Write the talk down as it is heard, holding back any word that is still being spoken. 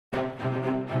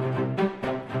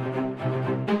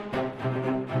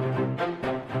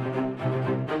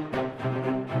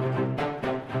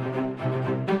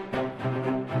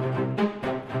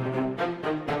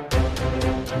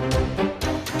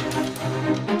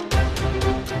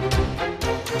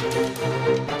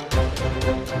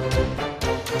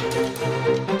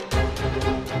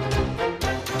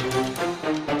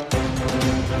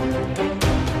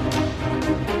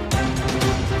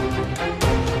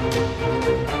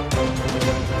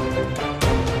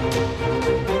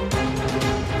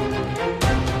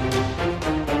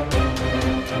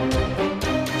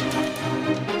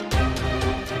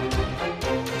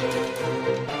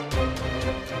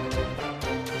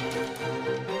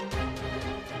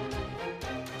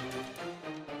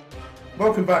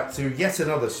Welcome back to yet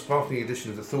another sparkling edition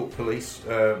of the Thought Police.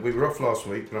 We were off last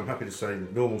week, but I'm happy to say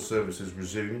that normal service has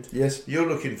resumed. Yes. You're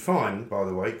looking fine, by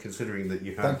the way, considering that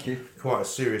you had quite a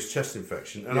serious chest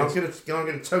infection. And yes. I'm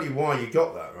going to tell you why you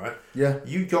got that, right? Yeah.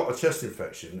 You got a chest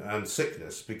infection and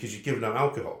sickness because you've given up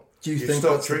alcohol. Do you think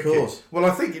that's drinking. The cause? Well, I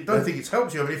don't think it's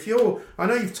helped you. I mean, I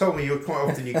know you've told me quite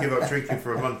often you give up drinking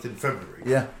for a month in February.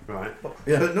 Yeah. Right?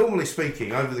 Yeah. But normally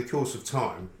speaking, over the course of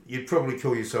time, you'd probably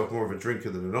call yourself more of a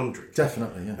drinker than a non-drinker.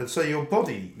 Definitely, yeah. And so your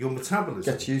body, your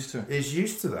metabolism... Gets used to it. ...is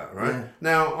used to that, right? Yeah.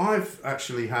 Now, I've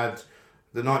actually had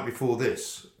the night before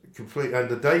this, and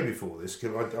the day before this,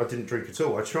 because I didn't drink at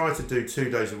all. I try to do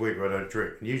 2 days a week where I don't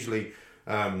drink. And usually...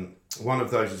 one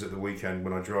of those is at the weekend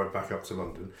when I drive back up to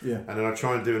London, and then I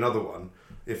try and do another one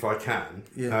if I can.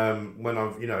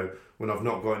 When I've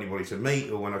not got anybody to meet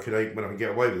or when I can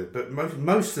get away with it. But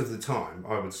most of the time,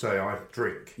 I would say I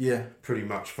drink. Pretty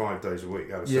much 5 days a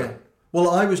week out of 7. Well,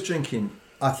 I was drinking.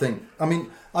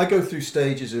 I go through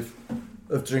stages of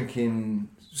drinking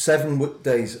 7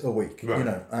 days a week.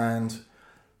 Right. And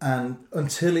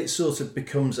until it sort of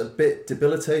becomes a bit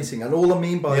debilitating. And all I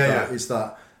mean by that is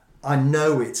that I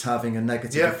know it's having a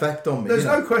negative effect on me. There's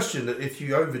no question that if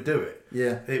you overdo it,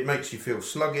 it makes you feel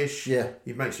sluggish.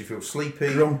 It makes you feel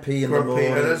sleepy, grumpy in the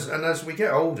morning. And as we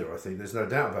get older, I think there's no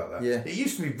doubt about that. Yeah. It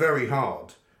used to be very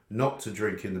hard not to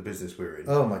drink in the business we're in.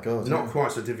 Oh my God! Not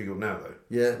quite so difficult now, though.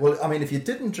 Yeah. Well, I mean, if you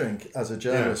didn't drink as a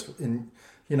journalist in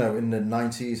the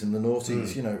 90s and the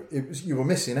noughties, you were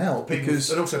missing out because...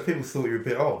 And also people thought you were a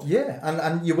bit odd. Yeah,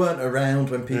 and you weren't around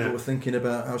when people were thinking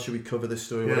about how should we cover this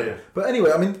story. But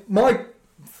anyway, I mean, my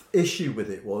issue with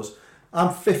it was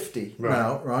I'm 50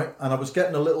 now, right? And I was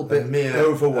getting a little bit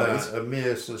overweight. A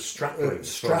mere sort of strappling.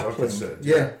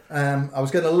 I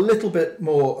was getting a little bit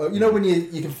more... when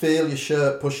you can feel your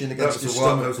shirt pushing against your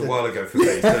stomach. That was a while ago for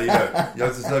me. So,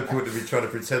 there's no point in me trying to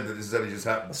pretend that this has only just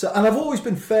happened. So, and I've always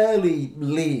been fairly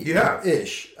lean-ish. You have?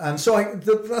 And so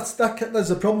there's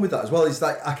a problem with that as well, is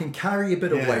that I can carry a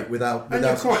bit of weight without... And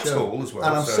you're quite tall as well.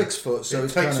 And I'm 6 foot, so it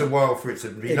takes a while for it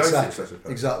to be noticed, I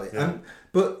suppose. Exactly. Yeah.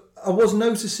 But I was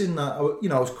noticing that,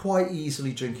 I was quite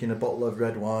easily drinking a bottle of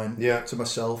red wine to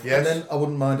myself. Yes. And then I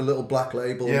wouldn't mind a little black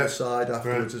label on the side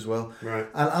afterwards as well. Right.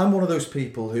 And I'm one of those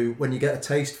people who, when you get a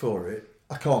taste for it,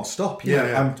 I can't stop.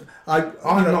 I'm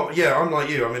like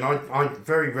you. I mean, I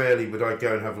very rarely would I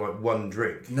go and have like one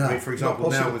drink. No, I mean, for example,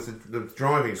 now with the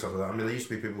driving and stuff like that, I mean, there used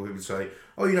to be people who would say,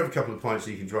 "Oh, you have a couple of pints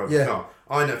so you can drive the car."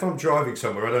 I know if I'm driving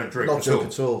somewhere, I don't drink at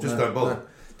all. Just don't bother. No.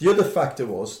 The other factor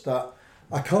was that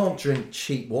I can't drink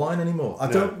cheap wine anymore.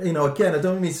 I don't, again, I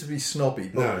don't need to be snobby,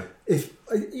 but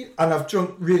and I've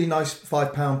drunk really nice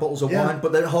 £5 bottles of wine,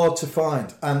 but they're hard to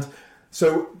find. And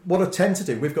so what I tend to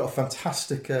do, we've got a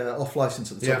fantastic off license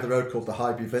at the top of the road called the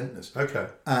Highbury Vintners. Okay.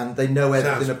 And they know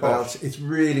everything about it. It's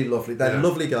really lovely. They're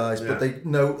lovely guys, but they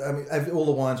know, I mean, all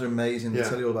the wines are amazing. They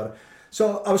tell you all about it.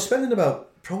 So I was spending about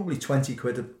probably 20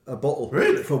 quid a bottle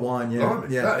for wine.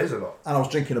 That is a lot. And I was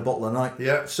drinking a bottle a night.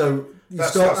 Yeah. So you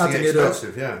start adding it up.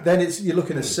 Then you're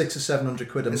looking at 600 or 700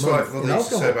 quid a month. It's like what they used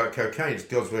to say about cocaine. It's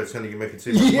God's way of telling you making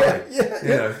too much money.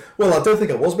 Yeah. Well, I don't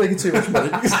think I was making too much money.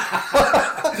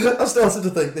 I started to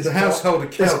think this household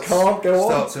accounts can't go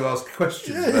on. Start to ask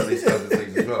questions about these kinds of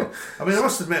things as well. I mean, I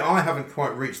must admit, I haven't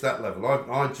quite reached that level.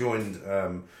 I joined.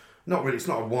 Not really. It's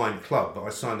not a wine club, but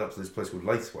I signed up to this place called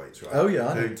Laithwaite's, right? Oh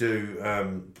yeah. Who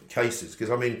do cases?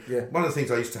 Because I mean, one of the things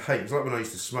I used to hate was like when I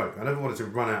used to smoke. I never wanted to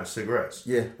run out of cigarettes.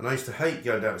 Yeah. And I used to hate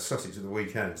going down to Sussex at the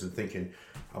weekends and thinking,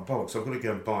 oh bollocks, I've got to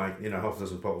go and buy half a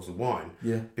dozen bottles of wine.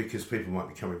 Yeah. Because people might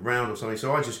be coming round or something.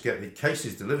 So I just get the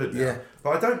cases delivered now. Yeah.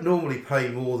 But I don't normally pay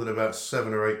more than about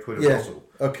 7 or 8 quid a bottle.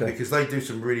 Okay. Because they do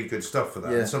some really good stuff for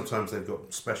that. And sometimes they've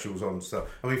got specials on stuff.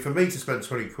 I mean, for me to spend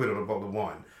 20 quid on a bottle of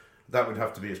wine, that would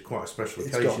have to be quite a special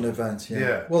occasion. It's got an event,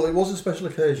 yeah. Well, it was a special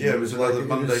occasion. Yeah, it was another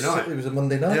Monday night. It was a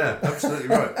Monday night. Yeah, absolutely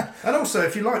right. And also,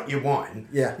 if you like your wine,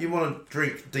 you want to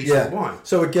drink decent wine.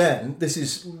 So again, this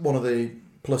is one of the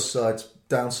plus sides,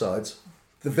 downsides.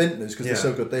 The vintners, because they're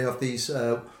so good, they have these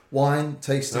wine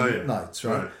tasting nights,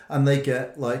 right? And they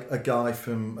get like a guy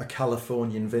from a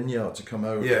Californian vineyard to come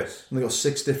over. Yes. And they've got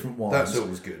 6 different wines. That's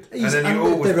always good. And then you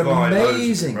always they're buy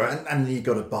amazing. Loads of them, right? And you've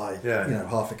got to buy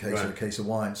half a case or a case of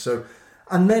wine. So,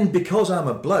 and then because I'm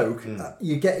a bloke,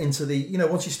 you get into the,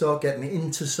 once you start getting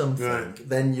into something,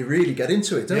 then you really get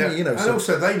into it, don't you? And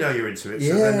also they know you're into it,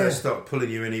 so then they start pulling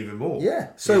you in even more. Yeah.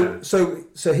 So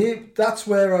here, that's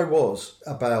where I was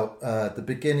about the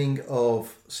beginning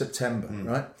of September,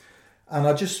 right? And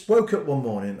I just woke up one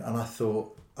morning and I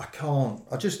thought, I can't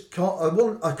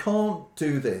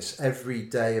do this every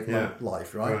day of my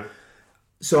life, right?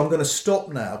 So I'm going to stop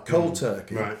now, cold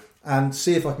turkey. Right. and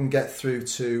see if I can get through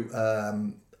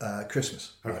to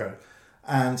Christmas. Okay. Right?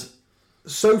 And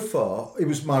so far, it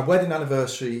was my wedding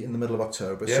anniversary in the middle of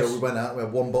October, Yes. so we went out, we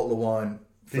had one bottle of wine.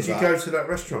 Did you go to that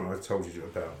restaurant I told you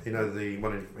about? You know, the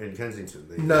one in Kensington?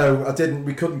 No, I didn't.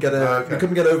 We couldn't get okay. we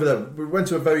couldn't get over there. We went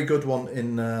to a very good one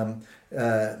in near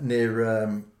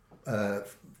oh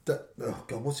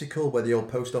God, what's it called? Where the old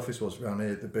post office was around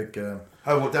here, the big down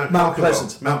Mount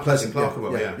Pleasant. Mount Pleasant,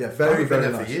 Clerkenwell, yeah, very, I've been very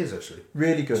there nice. for years actually.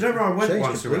 Really good. Do you know where I went Changed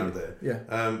once completely. around there?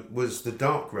 Yeah. Was the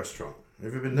Dark Restaurant.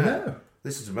 Have you been there? No.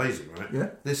 This is amazing, right? Yeah.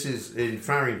 This is in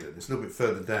Farringdon. It's a little bit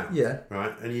further down. Yeah.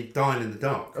 Right, and you dine in the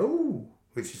dark. Oh.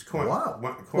 Which is quite Wow.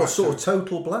 Quite What sort of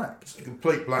total black?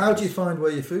 complete blackness. How do you find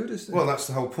where your food is? Then? Well, that's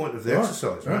the whole point of the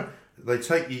exercise, right? They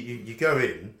take you go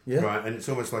in, right, and it's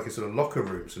almost like a sort of locker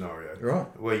room scenario, right?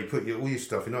 Where you put all your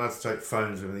stuff. You're not allowed to take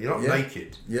phones with you. You're not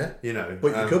naked, you know.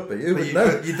 But you could be. Who would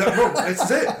know? You don't. Well, that's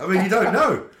it. I mean, you don't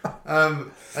know.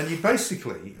 And you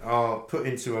basically are put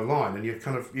into a line, and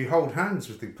you hold hands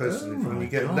with the person in front, and you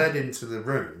get led into the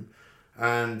room,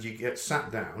 and you get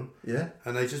sat down,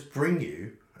 and they just bring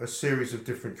you a series of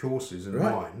different courses and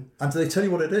wine. And do they tell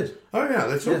you what it is? Oh yeah,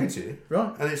 they're talking to you.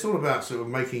 Right. And it's all about sort of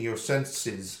making your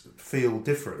senses feel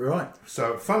different. Right.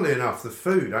 So funnily enough, the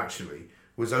food actually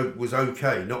was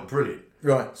okay, not brilliant.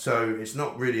 Right. So it's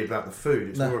not really about the food,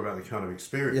 it's more about the kind of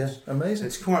experience. Yeah, amazing.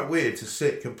 It's quite weird to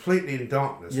sit completely in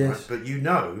darkness, right? But you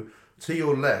know, to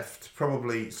your left,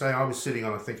 probably, say I was sitting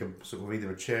on, I think, a sort of either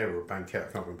a chair or a banquette,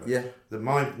 I can't remember. Yeah.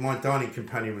 My dining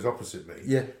companion was opposite me.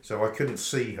 Yeah. So I couldn't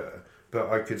see her, but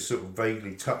I could sort of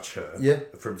vaguely touch her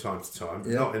from time to time.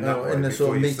 Yeah. Not in that way. In the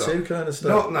sort of Me Too kind of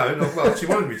stuff. Not well, she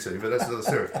wanted me to, but that's another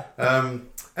story.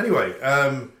 Anyway,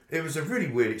 it was a really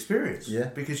weird experience. Yeah.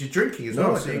 Because you're drinking as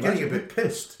well, so you're getting a bit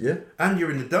pissed. Yeah. And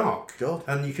you're in the dark. God.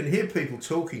 And you can hear people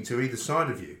talking to either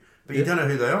side of you, but you don't know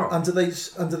who they are. And do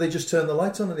they just turn the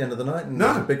lights on at the end of the night and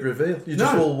there's a big reveal? You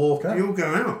just No. all walk out? You all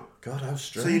go out. God, how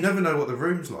strange. So you never know what the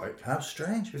room's like. How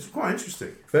strange. It's quite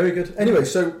interesting. Very good. Anyway,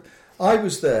 so I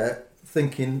was there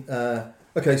thinking,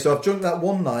 okay, so I've drunk that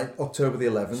one night, October the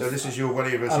 11th. So this is your one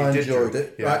anniversary. And I you did enjoyed drink.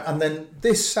 it. Yeah. Right? And then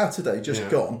this Saturday, just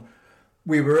gone,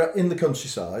 we were in the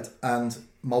countryside and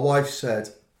my wife said,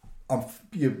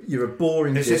 you're a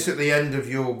boring Is git. this at the end of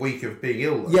your week of being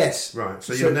ill? Though? Yes. Right.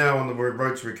 So you're now on the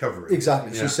road to recovery.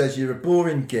 Exactly. Yeah. She says, you're a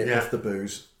boring git off the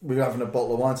booze. We're having a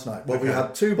bottle of wine tonight. Well, we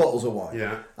had 2 bottles of wine.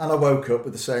 Yeah. And I woke up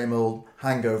with the same old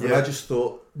hangover. Yeah. And I just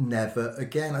thought, never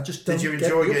again. I just don't Did you get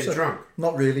enjoy the getting upset. drunk?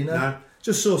 Not really, no.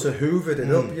 Just sort of hoovered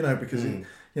it up, you know, because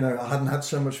I hadn't had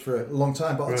so much for a long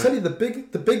time. But I'll tell you the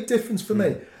big difference for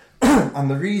me, and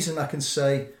the reason I can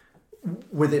say,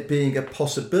 with it being a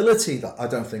possibility that I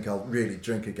don't think I'll really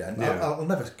drink again. Yeah. I'll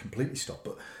never completely stop,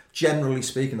 but generally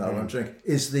speaking, that I won't drink.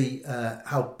 Is the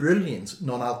how brilliant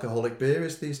non-alcoholic beer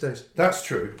is these days? That's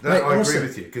true. Mate, I honestly, agree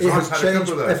with you because it I've has had a couple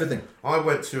changed of those. everything. I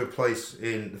went to a place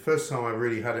in the first time I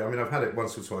really had it. I mean, I've had it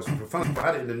once or twice for fun. But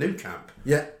I had it in the New Camp.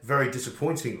 Yeah. Very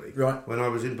disappointingly. Right. When I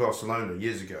was in Barcelona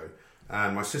years ago,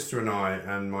 and my sister and I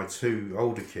and my 2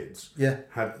 older kids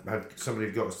had somebody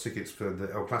who got us tickets for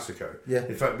the El Clasico. Yeah.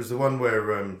 In fact, it was the one where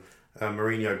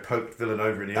Mourinho poked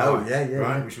Villanova in the eye.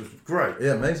 Right, which was great.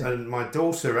 Yeah, amazing. And my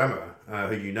daughter Emma,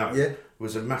 who you know,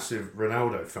 was a massive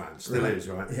Ronaldo fan. Still is,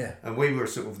 right? Yeah. And we were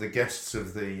sort of the guests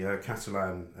of the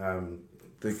Catalan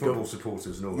the football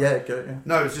supporters and all that. Yeah.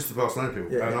 No, it was just the Barcelona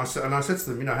people. Yeah, and I said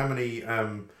to them, you know, how many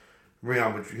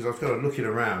Real Madrid, because I was kind of looking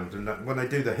around, and when they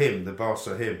do the hymn, the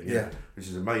Barca hymn, which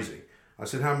is amazing. I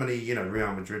said, how many,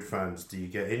 Real Madrid fans do you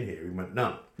get in here? He went,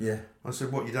 none. Yeah. I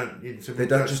said, what, you don't... So they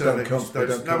don't come.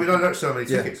 No, we don't sell many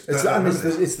tickets.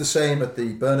 It's the same at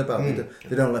the Bernabeu.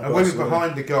 They don't let. And we were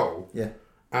behind the goal. Yeah.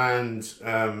 And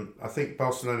I think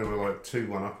Barcelona were like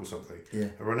 2-1 up or something. Yeah.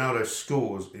 And Ronaldo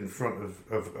scores in front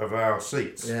of our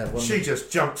seats. Yeah. She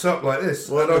just jumps up like this.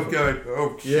 And I'm going,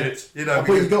 oh shit. But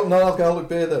you got non-alcoholic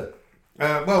beer there.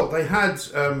 Well, they had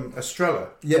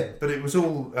Estrella. Yeah. But it was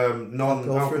all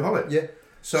non-alcoholic. Yeah.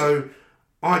 So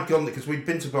I'd gone because we'd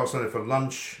been to Barcelona for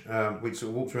lunch. We'd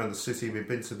sort of walked around the city. We'd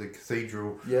been to the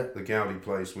cathedral, the Gaudi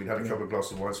place. We'd had a couple of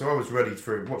glasses of wine. So I was ready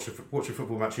to watch a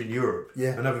football match in Europe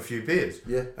and have a few beers.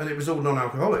 Yeah. And it was all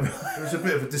non-alcoholic. It was a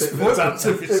bit of a disappointment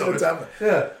to be honest.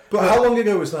 Yeah. But how long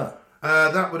ago was that?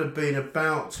 That would have been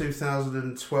about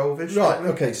 2012-ish. Right,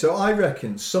 okay, so I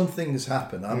reckon something has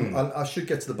happened. I should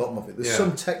get to the bottom of it. There's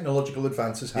some technological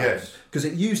advances happened. Because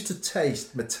it used to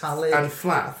taste metallic. And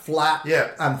flat.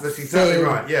 Yeah, and that's thin, exactly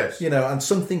right, yes. And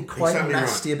something quite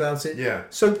nasty about it. Yeah.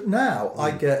 So now I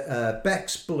get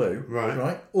Beck's Blue,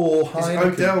 right? Or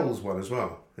Heineken. It's Odell's one as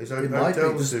well. It might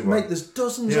be. Mate, there's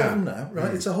dozens of them now,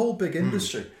 right? It's a whole big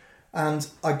industry. And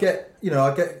I get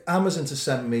Amazon to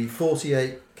send me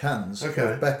 48 cans of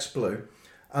Beck's Blue,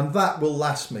 and that will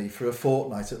last me for a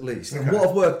fortnight at least. And what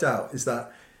I've worked out is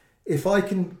that if I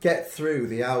can get through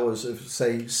the hours of,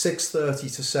 say,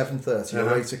 6:30 to 7:30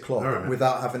 or 8 o'clock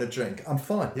without having a drink, I'm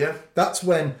fine. Yeah. That's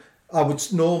when I would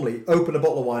normally open a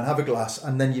bottle of wine, have a glass,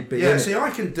 and then you'd be in Yeah, it. see,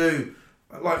 I can do...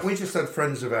 Like, we just had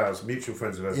friends of ours, mutual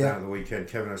friends of ours down at the weekend,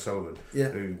 Kevin O'Sullivan,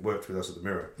 who worked with us at the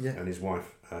Mirror, and his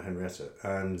wife, Henrietta.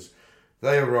 And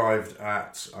they arrived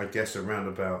at, I guess, around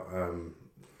about...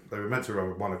 they were meant to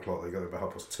arrive at 1 o'clock. They got there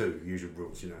about 2:30, usual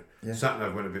rules,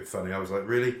 Sat-nav went a bit funny. I was like,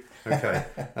 really? Okay.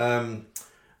 And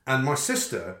my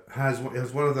sister has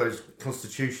one of those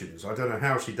constitutions. I don't know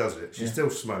how she does it. She still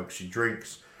smokes. She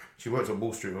drinks. She works on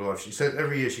Wall Street all her life. She said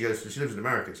every year she lives in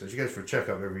America, so she goes for a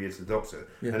checkup every year to the doctor.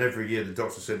 Yeah. And every year the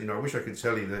doctor said, I wish I could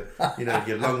tell you that,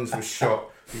 your lungs were shot,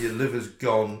 your liver's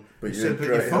gone. But you're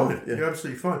fine. Yeah. You're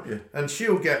absolutely fine. Yeah. And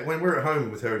she'll get, when we're at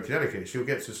home with her in Connecticut, she'll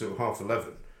get to sort of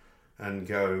 11:30 and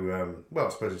go, well, I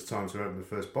suppose it's time to open the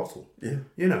first bottle. Yeah.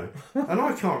 And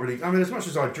I can't really, as much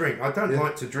as I drink, I don't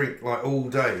like to drink like all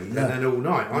day and then all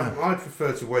night. No. I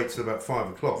prefer to wait till about 5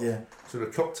 o'clock, sort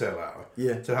of cocktail hour,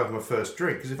 to have my first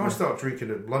drink. Because if I start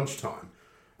drinking at lunchtime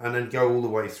and then go all the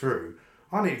way through,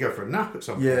 I need to go for a nap at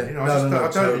some point. I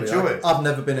don't enjoy it. I've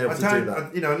never been able to do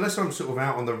that. Unless I'm sort of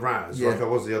out on the Raz, like I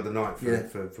was the other night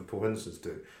for Paul Henderson's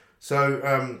do.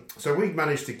 So we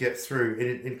managed to get through.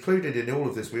 Included in all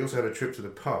of this, we also had a trip to the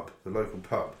pub, the local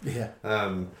pub,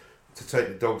 to take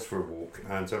the dogs for a walk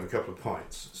and to have a couple of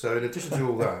pints. So in addition to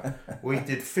all that, we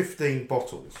did 15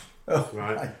 bottles, of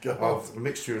a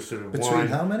mixture of sort of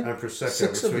wine and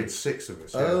prosecco between 6 of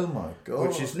us. Oh my God!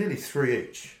 Which is nearly 3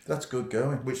 each. That's good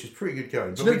going. Which is pretty good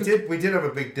going. But we did have a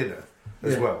big dinner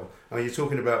as well. You're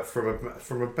talking about from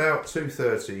about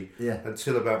 2:30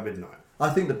 until about midnight. I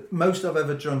think the most I've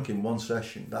ever drunk in one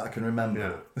session that I can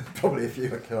remember, probably a few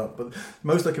I can't, but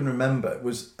most I can remember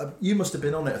was, you must have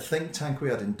been on it, a think tank we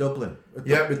had in Dublin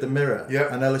with the Mirror,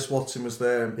 and Ellis Watson was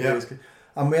there,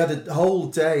 and we had a whole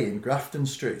day in Grafton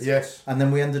Street. Yes. And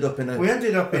then we ended up in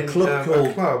a club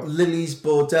called Lily's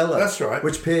Bordello. That's right.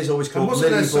 Which Piers always called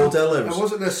Lily Bordellos. And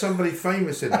wasn't there somebody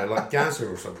famous in there, like Gazza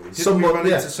or somebody? Didn't we run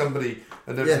into somebody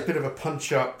and there was a bit of a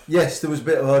punch-up? Yes, there was a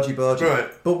bit of argy-bargy.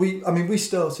 Right. But we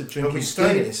started drinking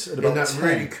Guinness at about in that 10.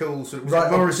 really cool sort of...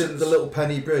 Right opposite the little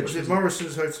penny bridge. Was it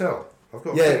Morrison's Hotel? I've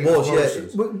got it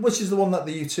was, which is the one that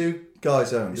the U2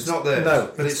 guys owned. It's not there.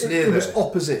 No, but it's near there. It was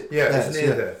opposite. Yeah, it's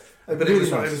near there. But really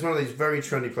it was one of these very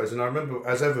trendy places. And I remember,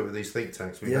 as ever with these think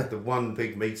tanks, we had the one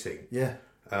big meeting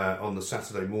on the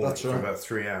Saturday morning for about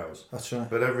 3 hours. That's right.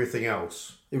 But everything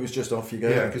else... It was just off you go.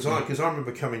 Yeah, because I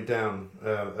remember coming down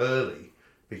early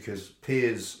because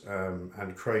Piers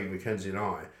and Craig McKenzie and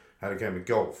I had a game of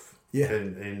golf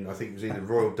in I think it was either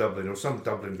Royal Dublin or some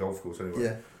Dublin golf course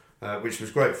anyway. Yeah. Which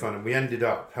was great fun, and we ended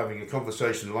up having a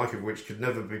conversation the like of which could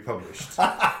never be published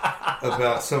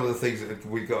about some of the things that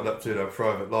we'd gotten up to in our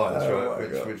private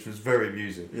lives, which was very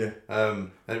amusing. Yeah.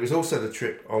 And it was also the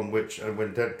trip on which,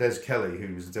 when Des Kelly,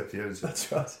 who was the deputy editor,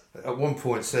 that's right, at one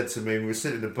point said to me, we were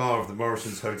sitting in the bar of the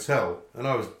Morrison's Hotel, and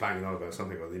I was banging on about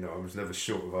something like, I was never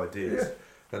short of ideas. Yeah.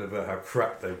 And about how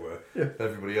crap they were,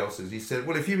 everybody else's. He said,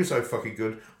 well, if you were so fucking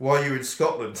good, why are you in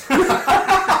Scotland?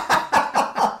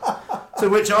 To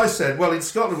which I said, well, in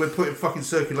Scotland we're putting fucking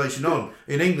circulation on.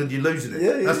 In England you're losing it.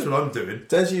 Yeah, that's what I'm doing.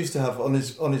 Des used to have on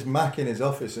his Mac in his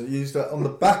office, and he used that on the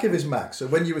back of his Mac. So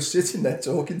when you were sitting there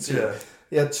talking to him,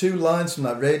 he had 2 lines from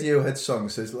that Radiohead song. It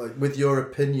says, like, with your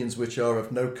opinions which are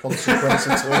of no consequence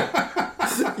at all.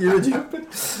 You're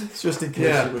just in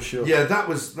case you were sure. Yeah, that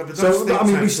was... So,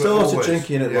 we started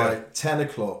drinking at like 10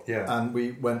 o'clock, and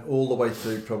we went all the way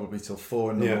through probably till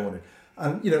 4 in the morning.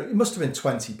 And, it must have been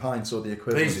 20 pints or the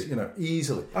equivalent,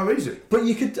 easily. Oh, easy. But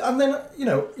you could, and then,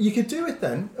 you could do it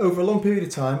then over a long period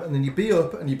of time, and then you'd be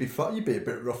up and you'd be a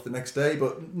bit rough the next day,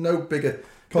 but no bigger...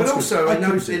 But also,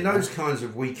 in those kinds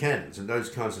of weekends and those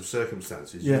kinds of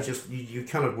circumstances, you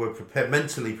kind of were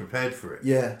mentally prepared for it.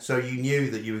 Yeah. So you knew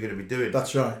that you were going to be doing it.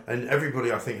 That's right. And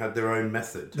everybody, I think, had their own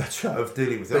method of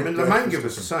dealing with it. Big La Manga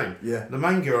was the same. Yeah. La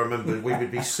Manga, I remember, we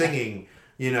would be singing...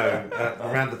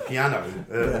 around the piano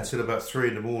until about 3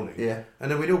 in the morning. Yeah. And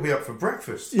then we'd all be up for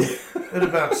breakfast at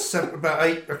about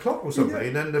 8 o'clock or something.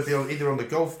 And then they'd be either on the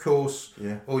golf course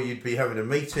or you'd be having a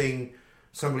meeting.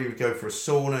 Somebody would go for a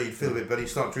sauna, you'd feel a bit better, you'd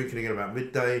start drinking again about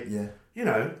midday. Yeah.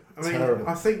 Terrible.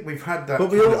 I think we've had that.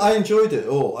 But I enjoyed it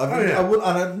all.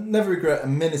 I never regret a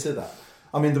minute of that.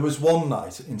 I mean, there was one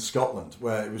night in Scotland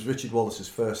where it was Richard Wallace's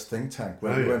first think tank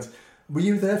where we went... Were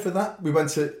you there for that? We went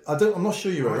to. I'm not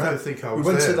sure you were. I don't think I was.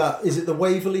 We went there. to that. Is it the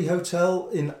Waverley Hotel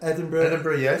in Edinburgh?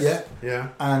 Edinburgh, yes. Yeah.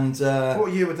 And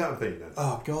what year would that have been then?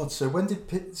 Oh God! So when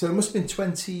did? So it must have been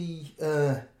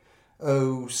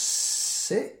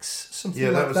 2006, something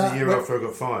like that. Yeah, that was the year after I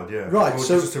got fired. Yeah. Right. Or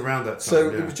so just around that time.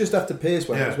 So it was just after Piers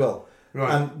went as well.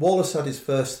 Right. And Wallace had his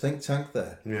first think tank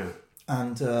there. Yeah.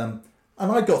 And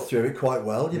I got through it quite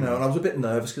well, and I was a bit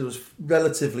nervous because it was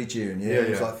relatively junior. It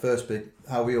was like first big,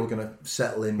 how are we all going to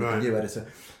settle in with the new editor?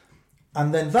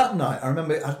 And then that night, I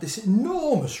remember I had this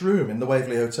enormous room in the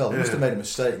Waverley Hotel. They must have made a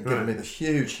mistake and given me this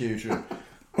huge, huge room.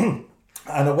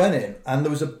 And I went in, and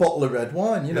there was a bottle of red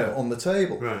wine, on the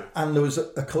table. Right. And there was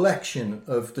a collection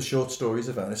of the short stories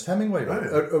of Ernest Hemingway,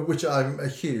 of which I'm a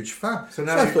huge fan. So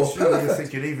now you're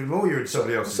thinking even more you're in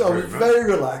somebody else's room, So I was very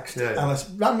relaxed, and I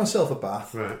ran myself a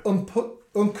bath,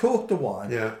 uncorked the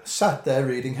wine, sat there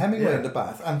reading Hemingway in the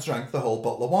bath, and drank the whole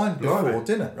bottle of wine before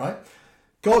dinner, right?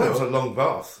 That was a long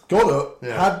bath. Got up,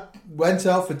 went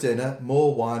out for dinner,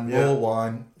 more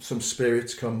wine, some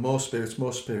spirits come, more spirits.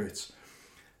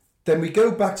 Then we go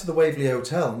back to the Waverley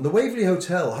Hotel, and the Waverley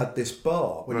Hotel had this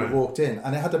bar when you walked in,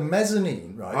 and it had a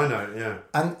mezzanine, right? I know, yeah.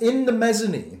 And in the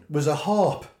mezzanine was a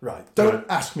harp, right? Don't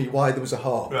ask me why there was a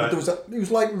harp. But it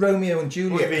was like Romeo and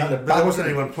Juliet kind of. But there wasn't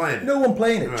anyone playing it? No one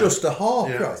playing it, just a harp,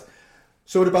 right?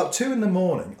 So at about 2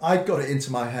 a.m, I got it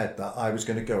into my head that I was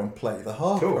going to go and play the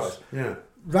harp, right? Yeah.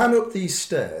 Ran up these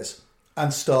stairs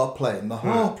and start playing the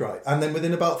harp, right? And then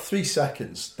within about 3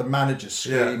 seconds, the manager's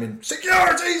screaming,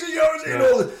 security, and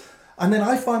all this. And then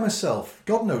I find myself,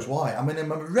 God knows why, I'm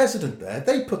a resident there.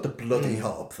 They put the bloody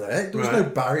harp there. There was no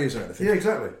barriers or anything. Yeah,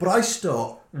 exactly. But I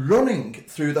start running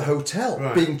through the hotel,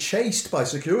 being chased by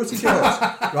security guards,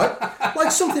 right?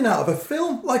 Like something out of a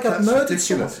film, like I've murdered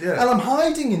someone. Yeah. And I'm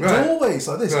hiding in doorways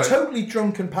like this, totally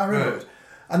drunk and paranoid. Right.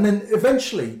 And then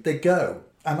eventually they go,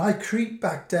 and I creep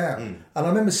back down. And I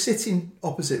remember sitting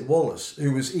opposite Wallace,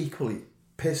 who was equally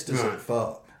pissed as a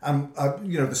fart. And,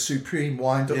 the supreme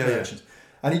wind-up reactions.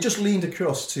 And he just leaned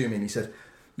across to me and he said,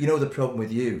 "You know the problem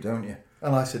with you, don't you?"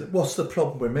 And I said, "What's the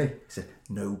problem with me?" He said,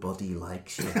 "Nobody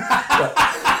likes you."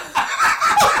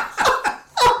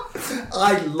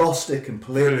 I lost it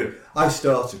completely. Brilliant. I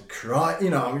started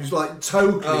crying. I was like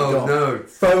totally gone. No.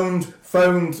 Phoned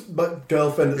my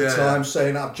girlfriend at the time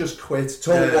saying I've just quit.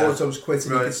 Told Wallace I was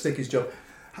quitting. He could stick his job.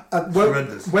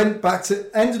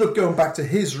 Ended up going back to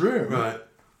his room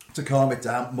to calm it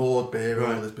down. More beer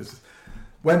and all this business.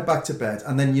 Went back to bed,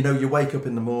 and then you wake up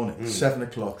in the morning, 7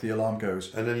 o'clock, the alarm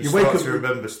goes, and then you start to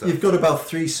remember stuff. You've got about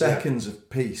 3 seconds of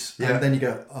peace, and then you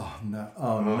go, oh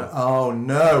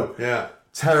no,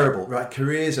 terrible, right?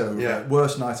 Career's over,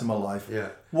 worst night of my life.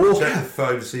 Check the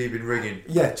phone to see you've been ringing.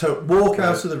 Walk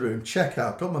out of the room, check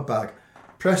out, got my bag,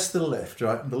 press the lift,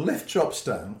 right? The lift drops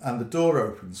down, and the door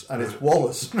opens, and it's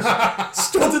Wallace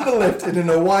stood in the lift in an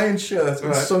Hawaiian shirt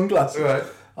and sunglasses,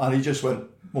 and he just went,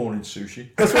 "Morning, sushi."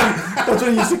 That's what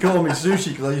he used to call me, sushi,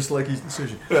 because I used to like eating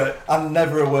sushi. And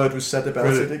never a word was said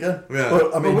about it again.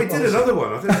 But, we did another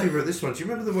one. I don't know if you were at this one. Do you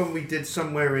remember the one we did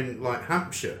somewhere in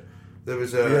Hampshire? There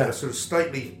was a sort of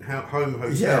stately home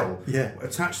hotel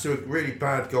attached to a really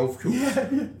bad golf course.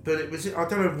 But it was, I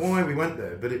don't know why we went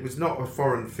there, but it was not a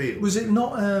foreign field. Was it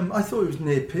not? I thought it was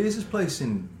near Piers's place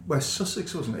in West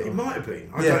Sussex, wasn't it? It might have been.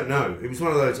 I don't know. It was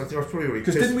one of those. I think I was probably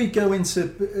because didn't we go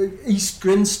into East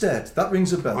Grinstead? That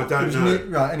rings a bell. I don't know.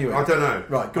 Right. Anyway, I don't know.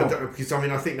 Right. Go on. Because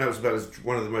I think that was about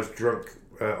one of the most drunk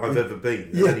I've ever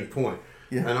been at any point.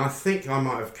 And I think I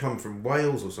might have come from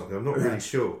Wales or something. I'm not really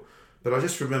sure. But I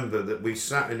just remember that we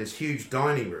sat in this huge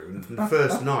dining room the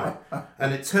first night,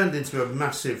 and it turned into a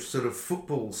massive sort of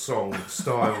football song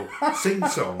style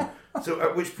sing-song. So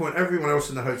at which point everyone else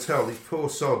in the hotel, these poor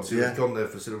sods who had gone there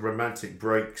for sort of romantic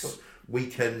breaks,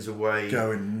 weekends away,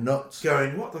 going nuts,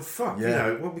 going, what the fuck,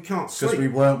 we can't sleep. Because we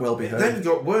weren't well behaved. It then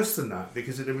got worse than that,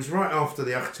 because it was right after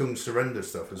the Achtung surrender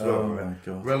stuff as well, my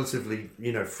God. Relatively,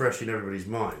 fresh in everybody's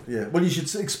mind. Well, you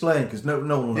should explain, because no one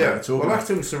will know what you're talking about.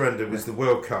 Achtung surrender was the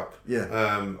World Cup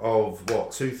of,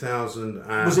 2000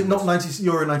 and... Was it not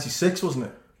Euro 96, wasn't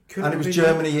it? And it was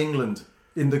Germany-England.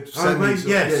 In the 70s.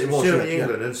 It was Germany,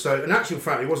 England. And so, in actual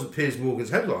fact, it wasn't Piers Morgan's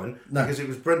headline, because it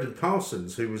was Brendan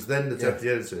Parsons, who was then the deputy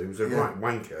editor, who was a right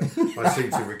wanker, I seem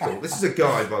to recall. This is a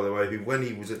guy, by the way, who, when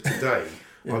he was at Today,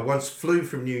 I once flew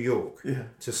from New York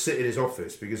to sit in his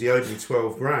office because he owed me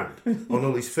 $12,000 on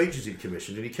all these features he'd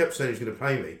commissioned, and he kept saying he was going to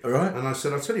pay me. And I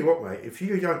said, "I'll tell you what, mate, if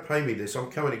you don't pay me this,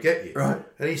 I'm coming to get you." And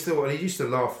he used to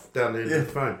laugh down the end of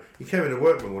the phone. He came into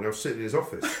work one morning, I was sitting in his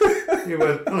office. He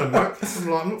went, hello, Mike. I'm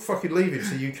like, I'm not fucking leaving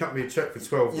till you cut me a cheque for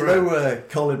 12 grand. You know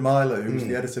Colin Milo, who was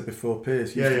the editor before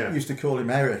Piers, used to call him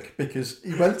Eric because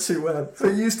he went to, so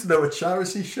he used to know a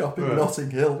charity shop in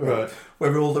Notting Hill,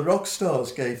 where all the rock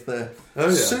stars gave their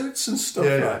suits and stuff,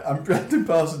 right? And Brendan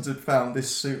Parsons had found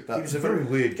this suit that... He was a very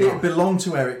weird guy. It belonged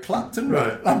to Eric Clapton,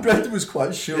 right? And Brendan was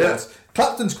quite short. Yeah.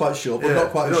 Clapton's quite short, but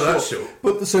not quite short. That short.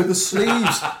 But so the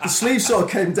sleeves sort of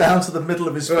came down to the middle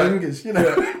of his fingers, you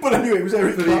know. Yeah. But anyway, it was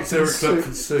Eric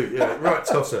Clapton's suit. Yeah, right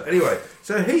tosser. Anyway,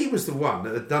 so he was the one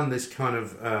that had done this kind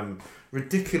of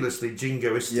ridiculously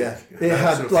jingoistic. Yeah, it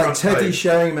had sort of like Teddy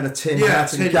Shame and a tin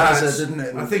hat and Gaza, didn't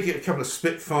it? I think it had a couple of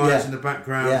Spitfires in the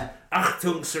background. Yeah.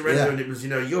 Achtung, surrender, and it was,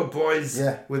 your boys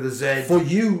with a Z. For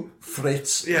you,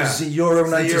 Fritz, the Euro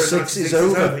 96 is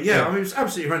over. Yeah, I mean, it was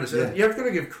absolutely horrendous. Yeah. You've got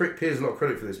to give Piers a lot of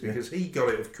credit for this because he got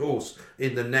it, of course,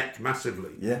 in the neck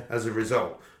massively as a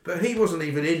result. But he wasn't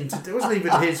even it wasn't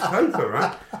even his paper,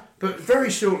 right? But very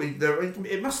shortly,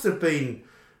 it must have been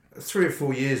 3 or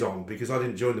 4 years on because I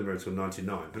didn't join the Mirror until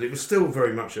 99, but it was still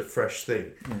very much a fresh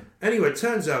thing. Anyway, it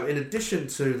turns out, in addition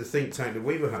to the think tank that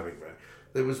we were having there,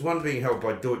 there was one being held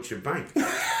by Deutsche Bank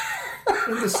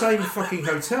in the same fucking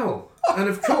hotel. And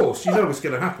of course, you know what's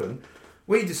going to happen.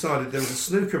 We decided there was a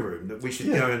snooker room that we should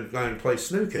go and play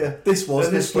snooker. Yeah, this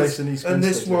place in East Grinstead. And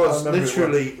this was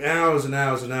literally hours and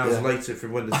hours and hours later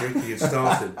from when the drinking had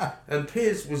started. And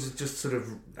Piers was just sort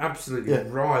of absolutely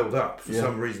riled up for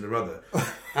some reason or other.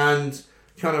 And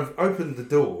kind of opened the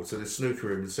door to the snooker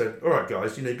room and said, all right,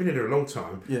 guys, you've been in here a long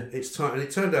time. Yeah. It's time. And it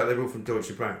turned out they were all from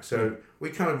Deutsche Bank. So we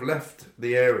kind of left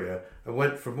the area and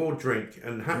went for more drink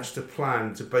and hatched a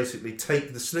plan to basically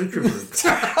take the snooker room.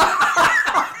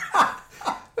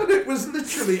 And it was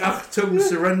literally Achtung,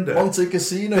 surrender. Monte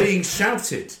Casino. Being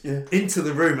shouted into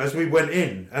the room as we went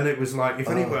in. And it was like, if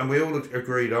anyone, and we all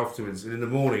agreed afterwards, and in the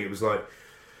morning it was like,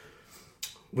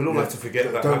 we'll all have to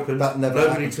forget that happened.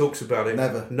 Nobody talks about it.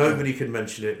 Never. Nobody can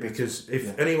mention it because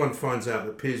if anyone finds out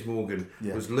that Piers Morgan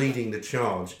was leading the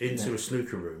charge into a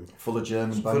snooker room full of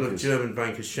German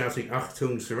bankers shouting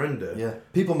Achtung, surrender.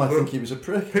 People might think he was a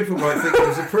prick. People might think he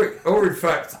was a prick, or in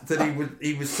fact that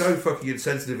he was so fucking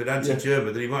insensitive and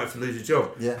anti-German that he might have to lose his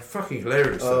job. Fucking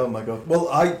hilarious. Oh my god. Well,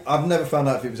 I've never found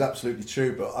out if it was absolutely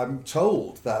true, but I'm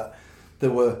told that there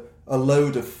were a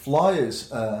load of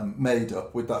flyers made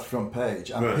up with that front page,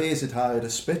 and Piers had hired a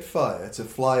Spitfire to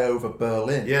fly over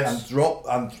Berlin and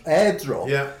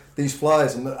airdrop these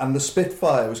flyers, and the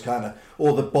Spitfire was kind of,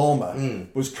 or the bomber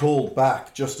was called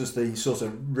back just as the sort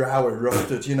of row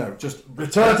erupted, just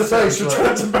return to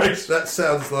base. That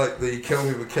sounds like the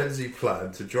Kelvin Mackenzie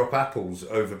plan to drop apples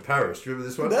over Paris. Do you remember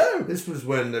this one? No. This was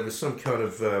when there was some kind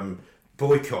of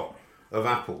boycott of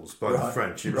apples by the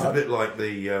French. It was a bit like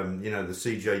the the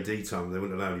CJD time. They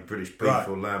wouldn't allow any British beef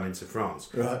or lamb into France.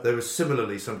 There was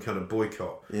similarly some kind of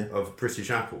boycott of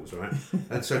British apples, right?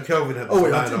 And so Kelvin had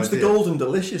this it was the Golden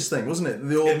Delicious thing, wasn't it?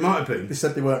 It might have been. They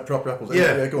said they weren't proper apples.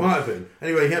 It might have been.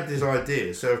 Anyway, he had this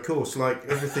idea. So of course, like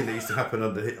everything that used to happen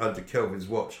under Kelvin's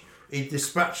watch, he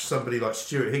dispatched somebody like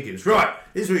Stuart Higgins. Right,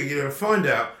 here's what you're going to find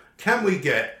out. Can we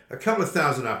get a couple of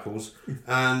thousand apples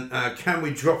and can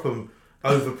we drop them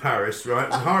over Paris, right?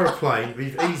 We hire a plane,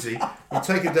 be easy. You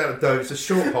take it down to Dover. It's a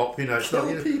short hop, It's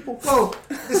not people. Well,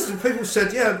 people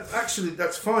said, actually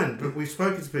that's fine, but we've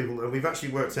spoken to people and we've actually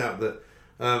worked out that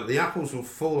the apples will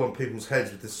fall on people's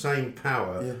heads with the same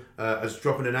power as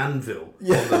dropping an anvil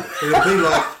on them.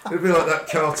 It'll be like that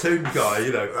cartoon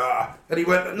guy, And he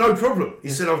went, no problem. He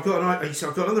said, I've got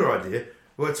another idea.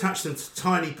 We'll attach them to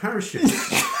tiny parachutes.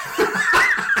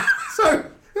 So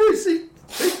who's he?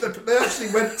 They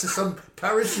actually went to some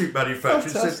parachute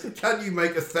manufacturer and said, can you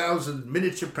make 1,000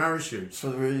 miniature parachutes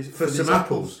for some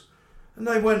apples? And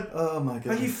they went, oh my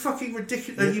God. Are you fucking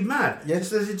ridiculous? Are you mad? Yes.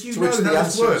 So do you know how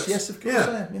this works? Yes, of course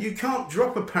I am. You can't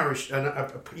drop a parachute,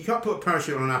 you can't put a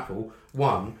parachute on an apple,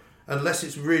 unless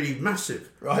it's really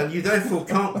massive. Right. And you therefore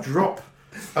can't drop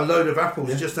a load of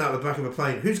apples just out of the back of a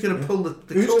plane. Who's going to pull the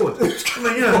cord?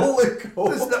 Pull the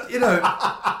cord?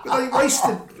 They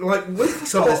wasted like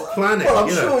weeks on this planning. Well, I'm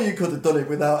sure you could have done it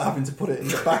without having to put it in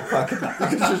the backpack. You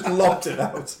could have just lobbed it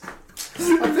out.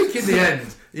 I think in the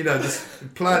end, this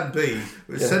plan B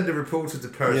was send a reporter to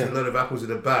Paris with a load of apples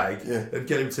in a bag and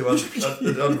get him to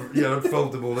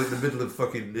unfold them all in the middle of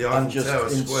fucking the Eiffel Tower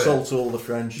and just insult all the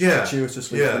French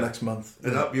gratuitously for the next month.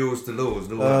 And up yours to laws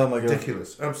and all that. My God.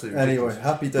 Ridiculous. Absolutely ridiculous. Anyway,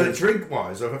 happy days. But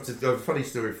drink-wise, I have to go a funny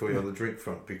story for you on the drink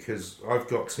front because I've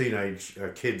got teenage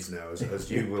kids now,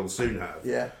 as you will soon have.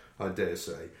 Yeah. I dare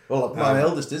say. Well, my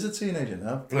eldest is a teenager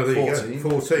now. Oh, there 14. You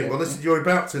go. 14. Well, listen, you're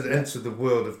about to enter the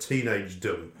world of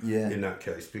teenagedom in that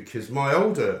case, because my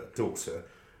older daughter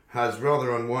has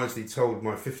rather unwisely told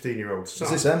my 15-year-old son.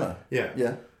 Is this Emma? Yeah.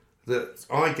 Yeah. That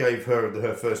I gave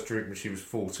her first drink when she was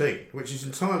 14, which is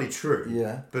entirely true.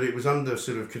 Yeah. But it was under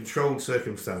sort of controlled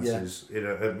circumstances.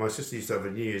 Yeah. My sister used to have a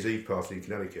New Year's Eve party in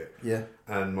Connecticut. Yeah.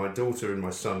 And my daughter and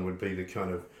my son would be the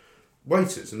kind of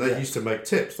waiters, and they used to make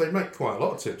tips. They'd make quite a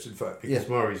lot of tips, in fact, because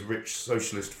Murray's rich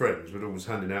socialist friends were always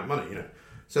handing out money,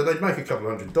 So they'd make a couple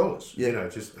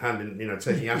 $100, just handing,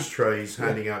 taking ashtrays,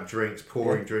 handing out drinks,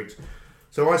 pouring drinks.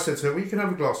 So I said to her, well, you can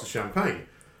have a glass of champagne.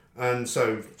 And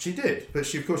so she did. But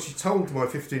she told my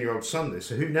 15-year-old son this,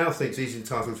 who now thinks he's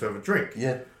entitled to have a drink.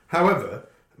 Yeah. However,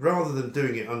 rather than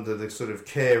doing it under the sort of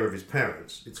care of his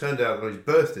parents, it turned out that on his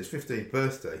birthday, his 15th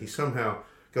birthday, he somehow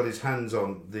got his hands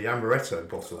on the amaretto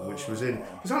bottle, which was in...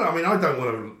 I mean, I don't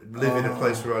want to live in a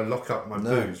place where I lock up my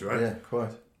booze, right? Yeah,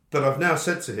 quite. But I've now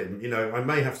said to him, I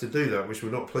may have to do that, which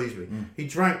would not please me. He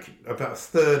drank about a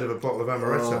third of a bottle of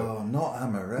amaretto. Oh, not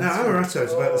amaretto. Now, amaretto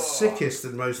is about the sickest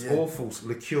and most awful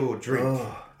liqueur drink.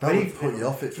 Oh, that would put you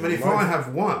off it for if I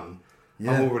have one,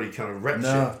 I'm already kind of wretched.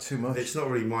 No, too much. It's not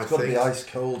really my thing. It's got to be ice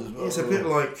cold as well. It's a bit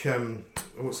like,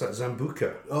 what's that,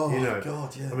 Zambuca? Oh,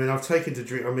 God, yeah. I mean, I've taken to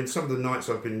drink... I mean, some of the nights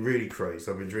I've been really crazed,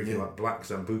 I've been drinking like black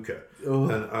Zambuca. Oh.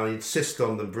 And I insist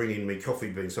on them bringing me coffee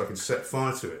beans so I can set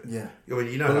fire to it. Yeah. I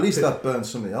mean, but at least that burns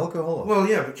some of the alcohol off. Well,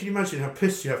 yeah, but can you imagine how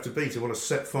pissed you have to be to want to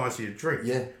set fire to your drink?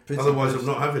 Yeah. Otherwise, I'm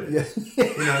not having it. Yeah.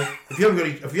 If you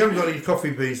haven't got any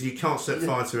coffee beans and you can't set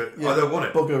fire to it, I don't want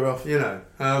it. Bugger off.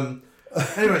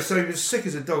 Anyway, so he was sick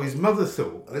as a dog. His mother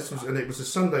thought, and it was a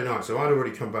Sunday night, so I'd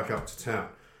already come back up to town.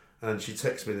 And she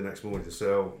texted me the next morning to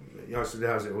say, I said,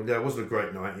 how's it? Well, yeah, it wasn't a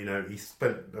great night. He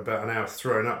spent about an hour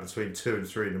throwing up between 2 and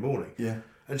 3 in the morning. Yeah.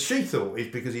 And she thought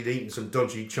it's because he'd eaten some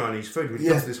dodgy Chinese food. We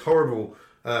got this horrible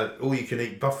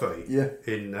all-you-can-eat buffet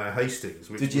in Hastings.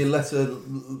 Did you let her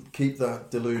keep that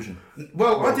delusion?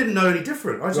 Well, I didn't know any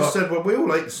different. I just said, well, we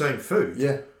all ate the same food.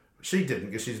 Yeah. She didn't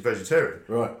because she's a vegetarian.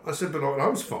 Right. I said, but I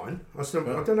was fine. I said,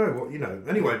 I don't know what,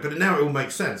 Anyway, but now it all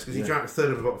makes sense because he drank a third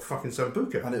of a lot of fucking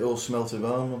Sambuca. And it all smelt of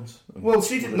almonds. Well,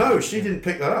 she didn't know. She didn't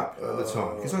pick that up at the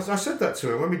time. Because I said that to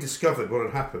her when we discovered what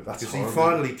had happened. Because he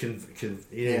finally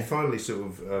finally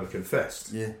sort of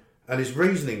confessed. Yeah. And his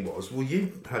reasoning was, well,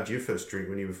 you had your first drink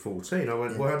when you were 14. I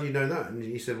went, well, how do you know that? And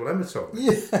he said, well, Emma told me.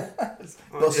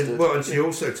 And she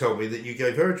also told me that you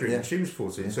gave her a drink when she was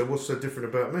 14. So what's so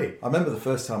different about me? I remember the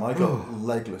first time I got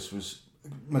legless was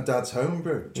my dad's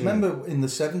homebrew. Do you remember in the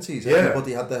 70s,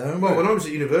 everybody had their homebrew? Well, when I was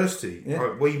at university,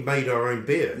 we made our own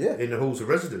beer in the halls of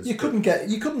residence. You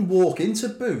couldn't walk into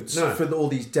Boots for all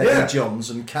these Dead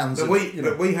Johns and cans. But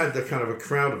we had the kind of a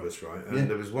crowd of us, right? And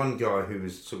there was one guy who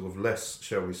was sort of less,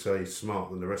 shall we say,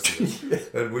 smart than the rest of us.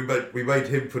 And we made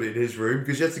him put it in his room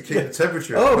because you had to keep the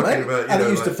temperature. And he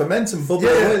used to ferment and bubble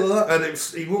away like that. And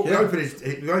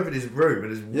he opened his room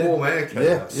and his warm air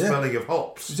came out, smelling of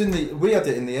hops. We had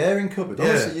it in the airing cupboard.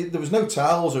 Honestly, there was no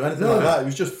towels or anything like that. It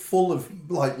was just full of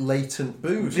like latent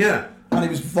booze. Yeah. And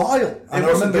it was vile. And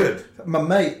I remember my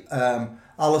mate,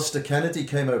 Alistair Kennedy,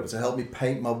 came over to help me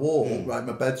paint my wall, my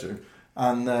bedroom.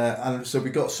 And so we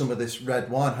got some of this red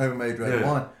wine, homemade red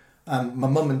wine. And my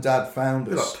mum and dad found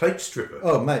us. Like plate stripper.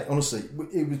 Oh, mate, honestly,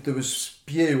 there was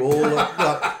spew all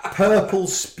like purple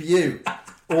spew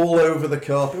all over the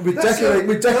carpet. We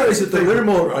decorated the room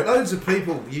all right. Loads of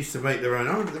people used to make their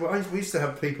own. We used to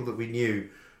have people that we knew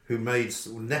who made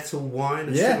nettle wine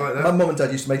and shit like that. My mum and dad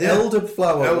used to make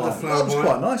elderflower wine. That was wine.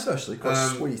 Quite nice, actually. Quite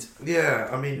sweet. Yeah,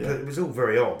 I mean, it was all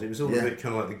very odd. It was all a bit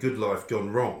kind of like the good life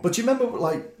gone wrong. But do you remember,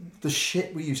 like, the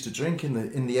shit we used to drink in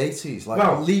the 80s? Like,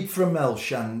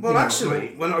 Liebfraumilch and... Well,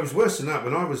 actually, when I was worse than that,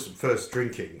 when I was first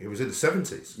drinking, it was in the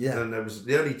 70s. Yeah. And there was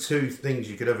the only two things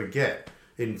you could ever get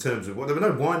in terms of... there were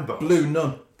no wine bars. Blue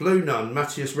Nun,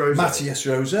 Matthias Rosé. Matthias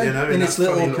Rosé. In its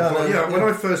little kind of... Yeah, when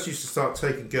I first used to start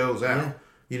taking girls out...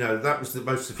 that was the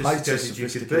most sophisticated you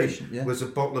could be. Was a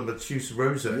bottle of Matthias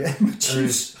Rosé. Yeah,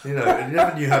 Matthias. And you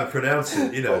never knew how to pronounce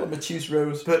it. Bottle of Matthias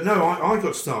Rose. But no, I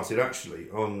got started actually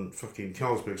on fucking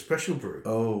Carlsberg Special Brew.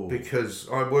 Oh. Because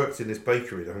I worked in this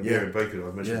bakery, the Hungarian bakery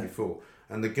I've mentioned before,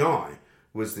 and the guy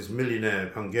was this millionaire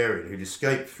Hungarian who'd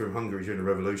escaped from Hungary during the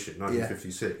revolution,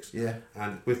 1956. Yeah.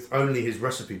 And with only his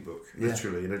recipe book,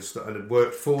 literally, and had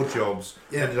worked 4 jobs,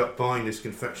 ended up buying this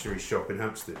confectionery shop in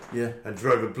Hampstead. Yeah. And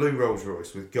drove a blue Rolls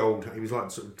Royce with gold. He was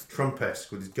like sort of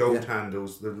Trump-esque with his gold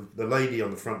handles. The lady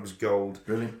on the front was gold.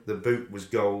 Brilliant. The boot was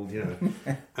gold,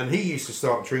 And he used to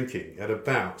start drinking at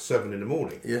about 7 in the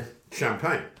morning. Yeah.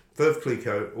 Champagne. Veuve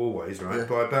Clicquot, always, right? Yeah.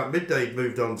 By about midday, he'd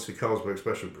moved on to Carlsberg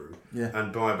Special Brew. Yeah.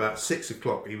 And by about 6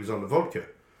 o'clock, he was on the vodka.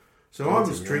 So I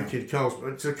was drinking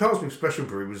Carlsberg. So Carlsberg Special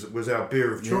Brew was our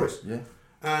beer of choice. Yeah.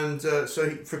 And so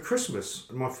for Christmas,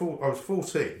 I was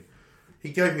 14. he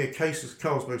gave me a case of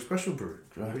Carlsberg Special Brew,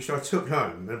 which I took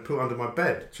home and put under my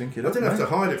bed. Drink it I up, didn't have mate.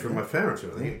 to hide it from my parents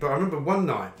or anything, but I remember one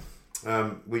night,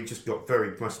 we just got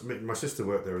my sister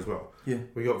worked there as well. Yeah.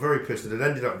 We got very pissed and it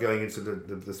ended up going into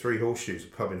the Three Horseshoes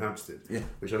pub in Hampstead,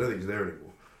 which I don't think is there anymore.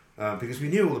 Because we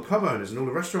knew all the pub owners and all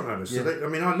the restaurant owners. So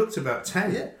I looked about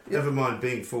 10, never mind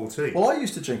being 14. Well, I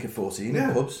used to drink at 14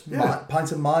 in pubs.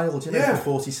 Pint of mild, for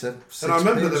 47. And I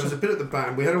remember there was a bit at the back,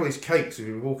 and we had all these cakes. And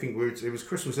we were walking. It was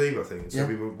Christmas Eve, I think. And so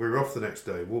we were off the next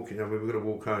day, walking. And we were going to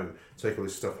walk home, take all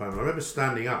this stuff home. And I remember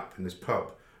standing up in this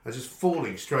pub and just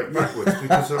falling straight backwards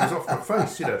because I was off my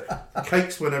face.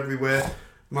 Cakes went everywhere.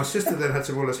 My sister then had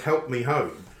to more or less help me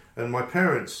home. And my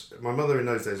parents, my mother in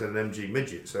those days had an MG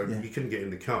midget, so you couldn't get in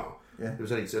the car. Yeah.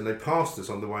 And they passed us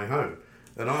on the way home.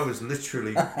 And I was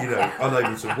literally,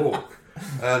 unable to walk.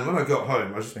 And when I got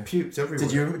home, I just puked everywhere.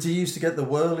 Did you used to get the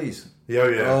whirlies? Yeah,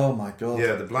 yeah. Oh my god.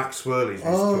 Yeah, the black swirlies.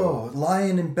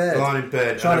 Lying in bed. Trying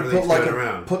to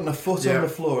put putting a foot on the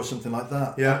floor or something like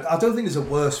that. Yeah. I don't think there's a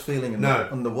worse feeling in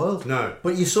the world. No.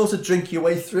 But you sort of drink your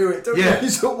way through it, don't you? You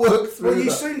sort of work through it. Well,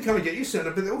 you soon kind of get used to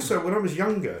it. But also, when I was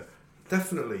younger,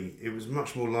 definitely it was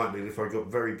much more likely that if I got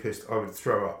very pissed, I would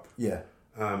throw up. Yeah.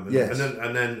 And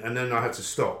then I had to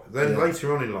stop. Then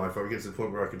later on in life, I would get to the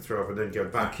point where I could throw up and then go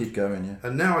back. Keep going, yeah.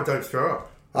 And now I don't throw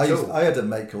up. I had a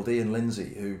mate called Ian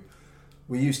Lindsay who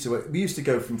we used to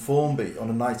go from Formby on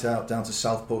a night out down to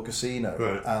Southport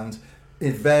Casino, and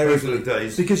invariably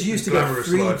because you used to get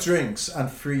free drinks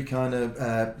and free kind of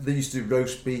they used to do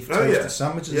roast beef, toasted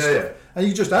sandwiches and stuff, and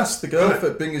you just asked the girl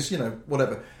for bring us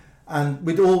whatever. And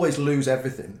we'd always lose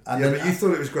everything. And but you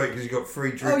thought it was great because you got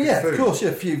free drink. Oh yeah, food. Of course,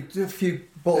 a few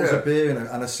bottles of beer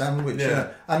and a sandwich.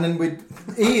 Yeah. And then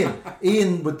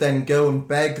Ian would then go and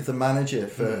beg the manager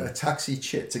for a taxi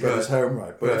chit to get us home,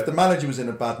 right? But if the manager was in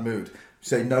a bad mood, we'd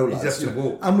say no, lads. You'd have to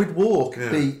walk. And we'd walk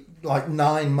the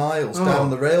 9 miles down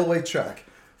the railway track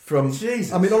from.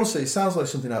 Jesus. I mean, honestly, it sounds like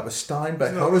something out of a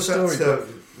Steinbeck horror story.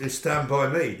 You Stand By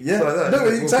Me. Yeah, like that, no,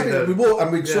 exactly. We walk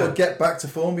and we'd sort of get back to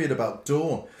Formby at about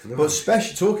dawn. Nice.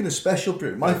 But talking of Special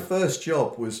Brew, my first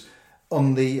job was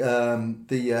on the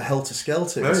Helter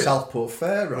Skelter at Southport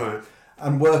Fair, right?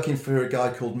 And working for a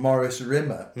guy called Maurice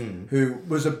Rimmer, who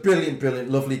was a brilliant,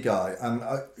 lovely guy, and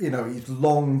he's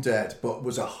long dead, but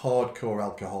was a hardcore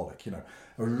alcoholic, a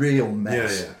real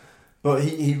mess. Yeah. But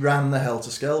he ran the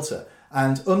Helter Skelter.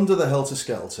 And under the Helter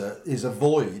Skelter is a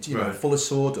void, full of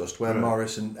sawdust, where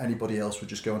Morris and anybody else would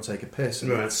just go and take a piss,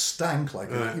 and it stank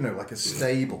like like a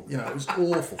stable. It was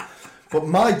awful. But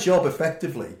my job,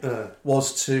 effectively,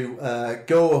 was to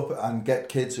go up and get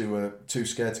kids who were too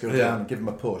scared to go down and give them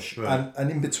a push,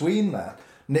 and in between that,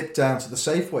 nip down to the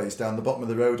Safeways down the bottom of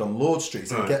the road on Lord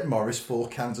Street and get Morris 4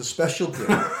 cans of Special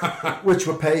Brew, which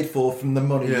were paid for from the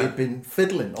money he'd been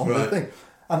fiddling on the thing.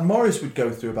 And Morris would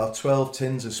go through about 12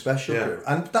 tins of Special Brew.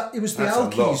 And it was the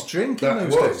Alkies drink in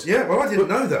those days. Yeah, well, I didn't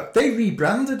know that. They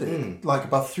rebranded it like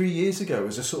about 3 years ago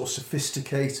as a sort of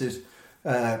sophisticated,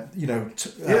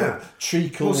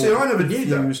 treacle. Well, see, I never knew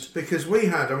that because we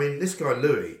had, this guy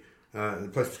Louis, the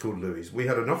place was called Louis, we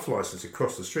had an off licence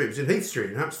across the street. It was in Heath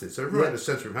Street in Hampstead, so right in the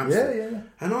centre of Hampstead. Yeah.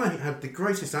 And I had the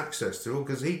greatest access to all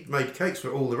because he made cakes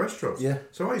for all the restaurants. Yeah.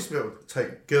 So I used to be able to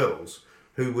take girls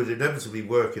who would inevitably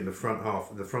work in the front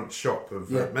half, the front shop of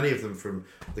many of them from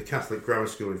the Catholic Grammar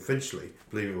School in Finchley,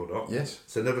 believe it or not. Yes.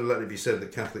 So never let it be said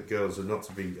that Catholic girls are not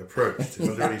to be approached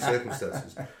under any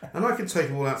circumstances. And I could take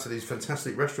them all out to these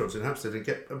fantastic restaurants in Hampstead and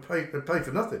pay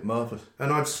for nothing. Marvellous.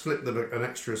 And I'd slip them an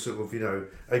extra sort of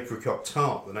apricot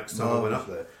tart the next time I went up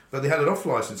there. But they had an off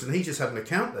licence, and he just had an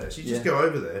account there. So you just go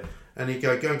over there. And he'd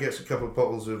go and get a couple of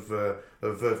bottles of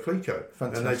Veuve Clicquot,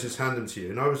 and they just hand them to you.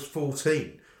 And I was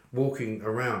 14. Walking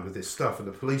around with this stuff, and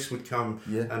the police would come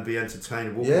and be entertained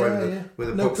and walk away with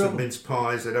a box of mince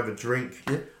pies. They'd have a drink.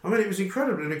 It was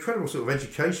incredible, an incredible sort of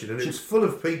education, and it was full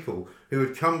of people who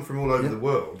had come from all over the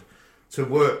world to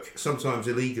work, sometimes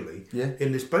illegally,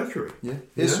 in this bakery.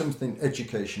 Here's something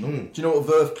educational. Do you know what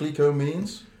Veuve Clicquot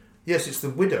means? Yes, it's the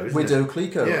widow, isn't Widow it?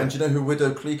 Clicquot. Yeah. And do you know who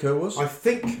Widow Clicquot was? I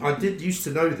think I did used to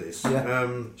know this. Yeah.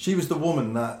 She was the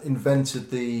woman that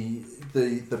invented the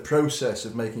process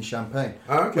of making champagne.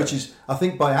 Which is, I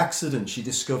think by accident, she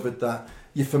discovered that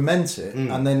you ferment it,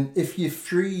 and then if you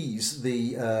freeze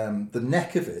the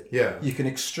neck of it, you can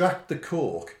extract the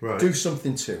cork, do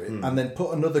something to it, and then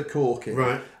put another cork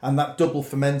in, and that double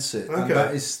ferments it, and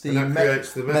that is the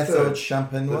Méthode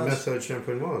Champenoise. The Méthode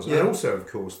Champenoise. And also, of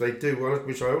course, they do,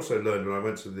 which I also learned when I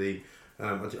went to the...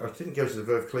 I didn't go to the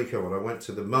Veuve Clicquot one, I went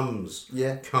to the Mum's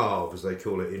Carve, as they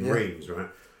call it, in Reims, right?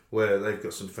 Where they've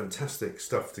got some fantastic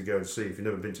stuff to go and see. If you've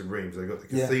never been to Reims, they've got the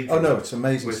cathedral. Oh no, it's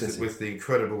amazing with the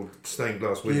incredible stained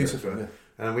glass windows. Right?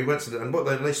 And we went to and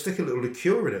they stick a little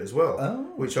liqueur in it as well,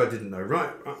 which I didn't know.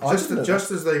 Right, just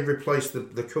as they replaced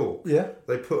the cork,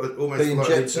 they put almost like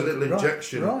a little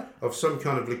injection of some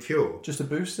kind of liqueur, just to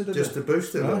boost it, a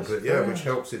little bit, which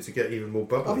helps it to get even more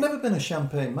bubbly. I've never been a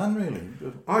champagne man, really.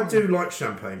 I do like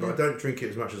champagne, but I don't drink it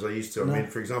as much as I used to. I mean,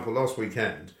 for example, last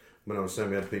weekend when I was saying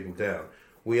we had people down,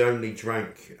 we only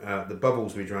drank the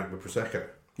bubbles we drank were Prosecco.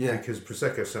 Yeah, because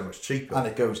Prosecco is so much cheaper, and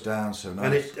it goes down so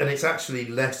nice. And it's actually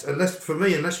less, unless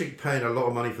you're paying a lot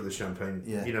of money for the champagne.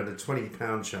 Yeah. You know, the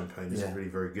 £20 champagne isn't really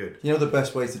very good. You know the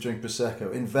best way to drink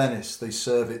Prosecco in Venice? They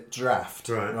serve it draft,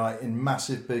 right, in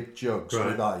massive big jugs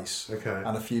with ice,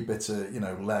 and a few bits of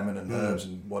lemon and herbs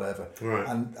and whatever. Right.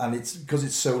 And it's because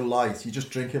it's so light, you just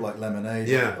drink it like lemonade.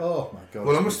 Yeah. Oh my god.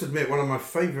 Well, I must admit, one of my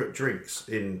favourite drinks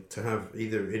to have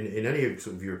either in any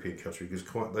sort of European country, because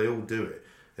they all do it.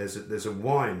 There's a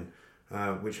wine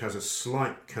which has a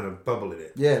slight kind of bubble in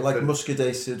it. Yeah, like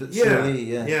Muscadet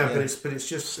Sully. But it's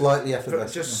just slightly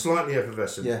effervescent. Just slightly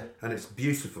effervescent. Yeah, and it's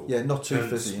beautiful. Yeah, not too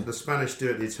fizzy. The Spanish do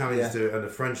it, the Italians do it, and the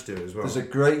French do it as well. There's a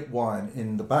great wine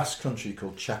in the Basque country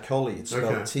called Txakoli. It's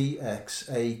spelled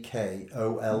Txakoli.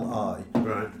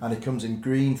 Right. And it comes in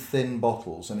green, thin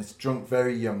bottles, and it's drunk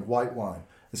very young, white wine.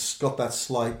 It's got that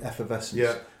slight effervescence.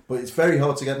 Yeah. But it's very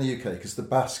hard to get in the UK because the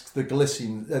Basque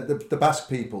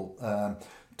people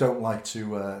don't like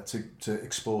to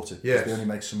export it. Yes. They only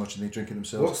make so much and they drink it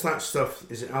themselves. What's that stuff?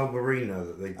 Is it Albarino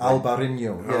that they?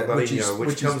 Albarino,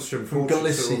 which comes from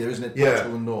Galicia, isn't it?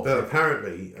 Portugal and North. But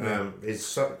apparently, it's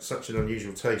such an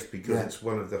unusual taste because it's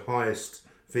one of the highest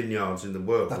vineyards in the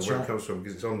world. That's where it comes from,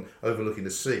 because it's overlooking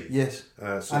the sea. Yes,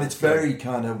 and it's very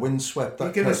kind of windswept.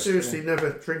 You're going to seriously never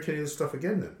drink any of this stuff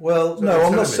again, then? Well, no,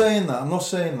 I'm not saying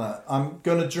that. I'm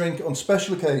going to drink on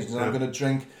special occasions. I'm going to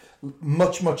drink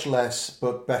much less,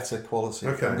 but better quality.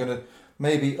 Okay. I'm going to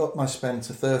maybe up my spend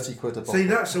to £30 a bottle. See,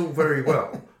 that's all very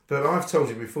well. But I've told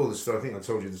you before this story. I think I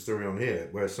told you the story on here,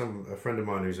 where a friend of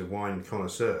mine who's a wine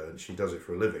connoisseur, and she does it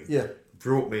for a living,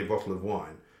 brought me a bottle of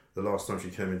wine the last time she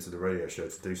came into the radio show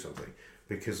to do something,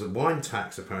 because the wine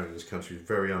tax apparently in this country is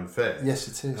very unfair. Yes,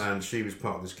 it is. And she was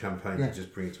part of this campaign to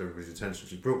just bring it to everybody's attention.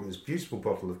 She brought me this beautiful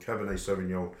bottle of Cabernet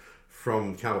Sauvignon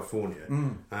from California,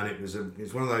 and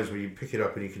it's one of those where you pick it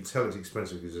up and you can tell it's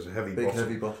expensive because it's a heavy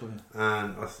bottle.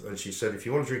 And she said, if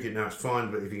you want to drink it now, it's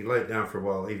fine, but if you can lay it down for a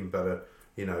while, even better.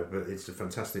 But it's a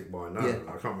fantastic wine. I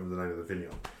can't remember the name of the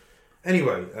vineyard.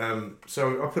 Anyway,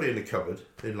 so I put it in the cupboard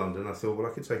in London. I thought, well, I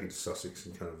could take it to Sussex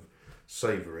and kind of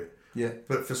savour it. Yeah.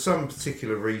 But for some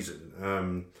particular reason,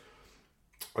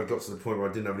 I got to the point where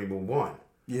I didn't have any more wine.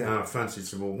 Yeah. And I fancied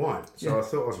some more wine. So I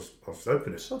thought I'll just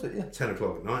open it. Sod it, 10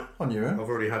 o'clock at night. On your own. I've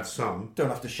already had some. Don't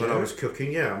have to share when I was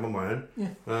cooking. Yeah, I'm on my own.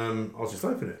 Yeah. I'll just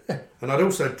open it. Yeah. And I'd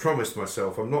also promised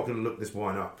myself I'm not going to look this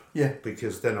wine up. Yeah.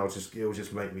 Because then it'll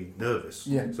just make me nervous.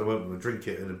 Yeah. So I won't want to drink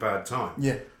it at a bad time.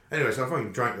 Yeah. Anyway, so I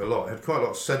fucking drank a lot. It had quite a lot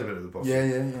of sediment at the bottom. Yeah.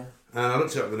 And I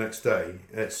looked it up the next day.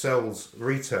 It sells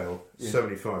retail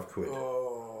 £75.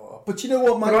 Oh, but you know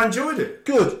what, But I enjoyed it.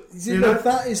 Good.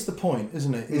 That is the point,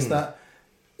 isn't it? Is that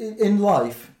in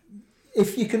life,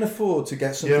 if you can afford to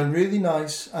get something really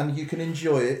nice and you can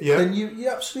enjoy it, then you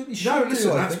absolutely should. No,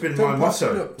 listen, that's been my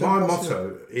motto. My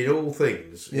motto in all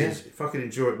things is fucking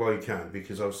enjoy it while you can,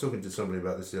 because I was talking to somebody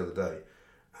about this the other day.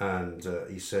 And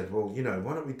he said, well,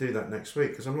 why don't we do that next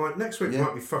week? Because I'm like, next week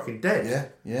might be fucking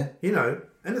dead. Yeah.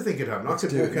 Anything could happen. I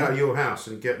could walk out of your house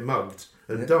and get mugged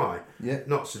and die. Yeah.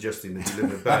 Not suggesting that you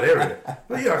live in a bad area.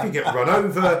 But I could get run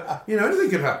over. Anything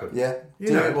could happen. Yeah.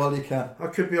 Do it while you can. I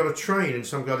could be on a train and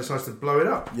some guy decides to blow it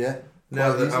up. Yeah.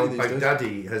 Now that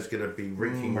al-Baghdadi is going to be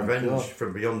wreaking revenge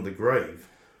from beyond the grave.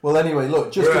 Well, anyway,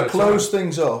 look, just to close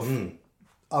things off,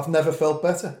 I've never felt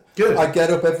better. Good. I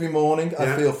get up every morning,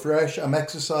 I feel fresh, I'm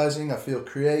exercising, I feel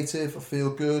creative, I feel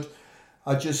good.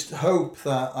 I just hope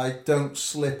that I don't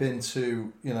slip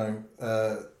into, 3-4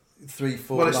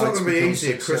 Well, it's not going to be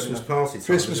easy at Christmas party time.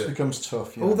 Christmas becomes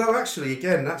tough, Although, actually,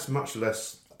 again, that's much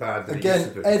less bad than it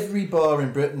used to be. Every bar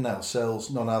in Britain now sells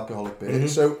non-alcoholic beer. Mm-hmm.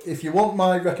 So if you want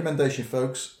my recommendation,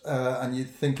 folks, and you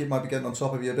think it might be getting on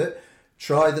top of you a bit,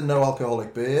 try the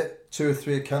no-alcoholic beer. 2 or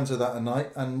 3 cans of that a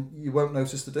night, and you won't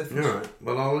notice the difference. All right.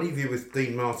 Well, I'll leave you with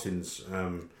Dean Martin's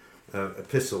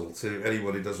epistle to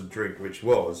anyone who doesn't drink, which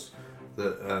was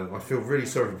that I feel really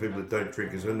sorry for people that don't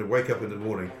drink, because when they wake up in the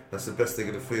morning, that's the best they're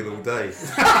going to feel all day.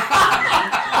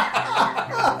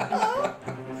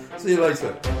 See you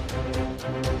later.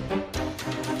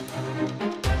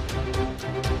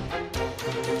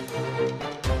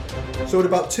 So at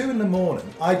about 2 a.m,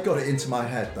 I'd got it into my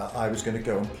head that I was going to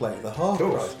go and play the harp. Of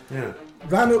course, yeah.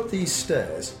 Ran up these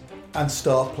stairs, and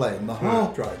start playing the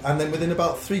harp, right? And then within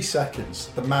about 3 seconds,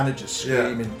 the manager's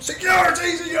screaming,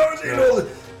 security, and all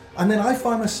this. And then I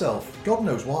find myself, God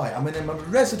knows why, I mean, I'm a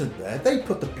resident there, they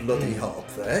put the bloody harp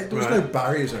there, there was no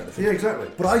barriers or anything. Yeah, exactly.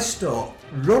 But I start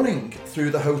running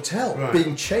through the hotel,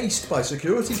 being chased by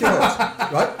security guards,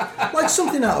 right? Like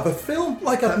something out of a film,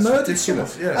 like I've murdered someone.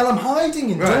 Yeah. And I'm hiding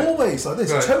in doorways like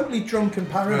this, totally drunk and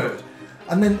paranoid. Right.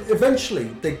 And then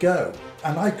eventually they go,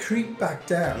 and I creep back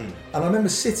down. And I remember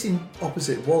sitting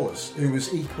opposite Wallace, who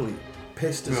was equally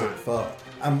pissed as it far,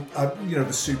 and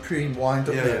the supreme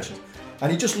wind-up merchant.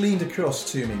 And he just leaned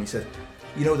across to me and he said,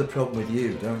 "You know the problem with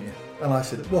you, don't you?" And I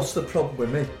said, "What's the problem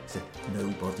with me?" He said,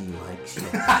 "Nobody likes you."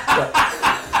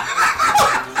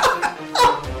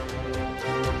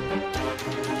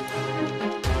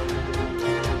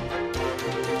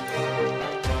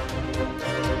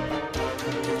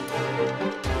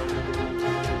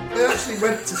 They actually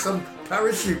went to some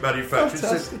parachute manufacturer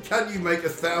and said, "Can you make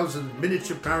 1,000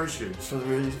 miniature parachutes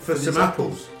for some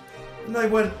apples?" And they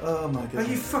went, "Oh my God! Are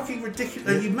you fucking ridiculous?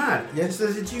 Are you mad?" Yes. Do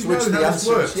you know how this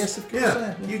works? Yes, of course.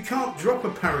 Yeah. You can't drop a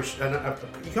parachute.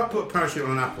 You can't put a parachute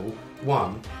on an apple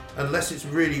unless it's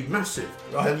really massive,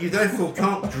 and you therefore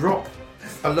can't drop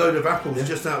a load of apples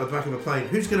just out of the back of a plane.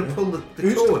 Who's going to pull the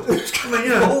cord?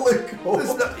 Pull the cord?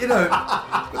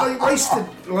 They wasted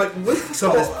like weeks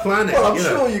on this planet. Well, I'm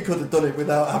sure you could have done it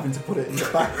without having to put it in the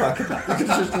backpack. You could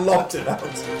have just lobbed it out.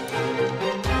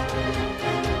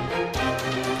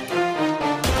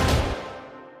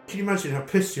 Can you imagine how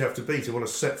pissed you have to be to want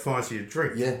to set fire to your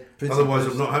drink? Yeah. Otherwise,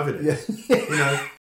 I'm not having it. Yeah. You know.